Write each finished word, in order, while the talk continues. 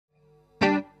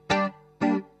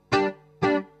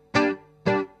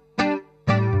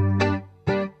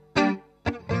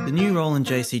The new Roland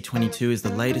JC-22 is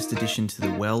the latest addition to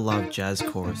the well-loved Jazz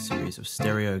Chorus series of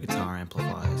stereo guitar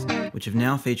amplifiers, which have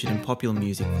now featured in popular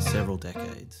music for several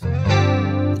decades.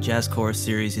 The Jazz Chorus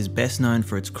series is best known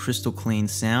for its crystal clean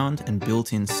sound and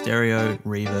built-in stereo,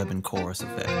 reverb and chorus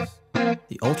effects.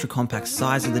 The ultra-compact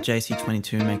size of the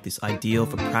JC-22 make this ideal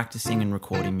for practicing and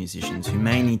recording musicians who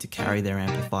may need to carry their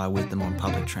amplifier with them on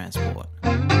public transport.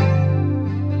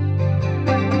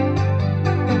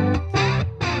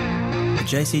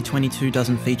 The JC-22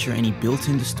 doesn't feature any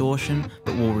built-in distortion,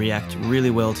 but will react really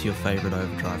well to your favourite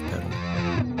overdrive pedal.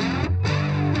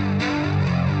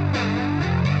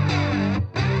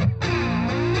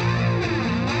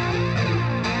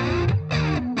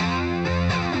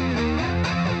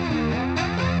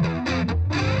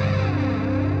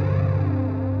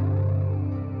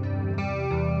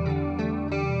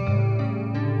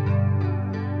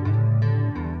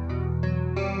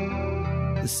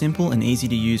 The simple and easy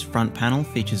to use front panel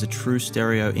features a true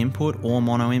stereo input or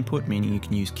mono input, meaning you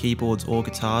can use keyboards or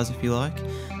guitars if you like,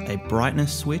 a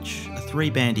brightness switch, a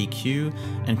 3-band EQ,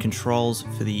 and controls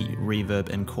for the reverb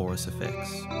and chorus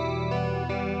effects.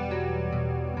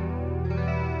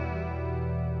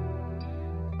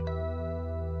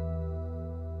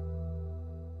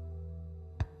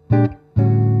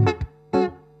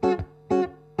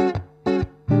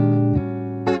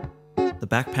 The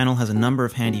back panel has a number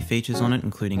of handy features on it,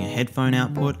 including a headphone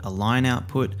output, a line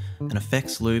output, an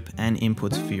effects loop, and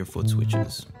inputs for your foot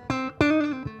switches.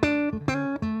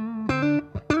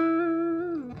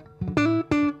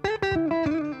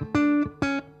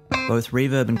 Both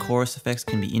reverb and chorus effects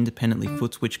can be independently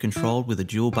foot switch controlled with a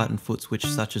dual button foot switch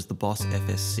such as the Boss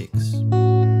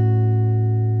FS6.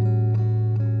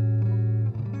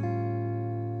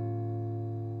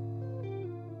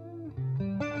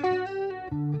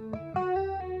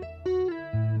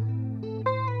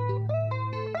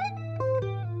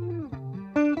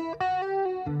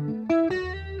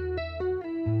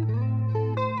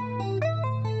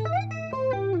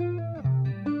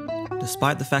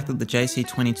 Despite the fact that the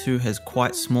JC-22 has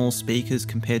quite small speakers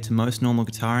compared to most normal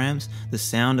guitar amps, the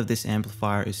sound of this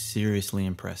amplifier is seriously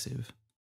impressive.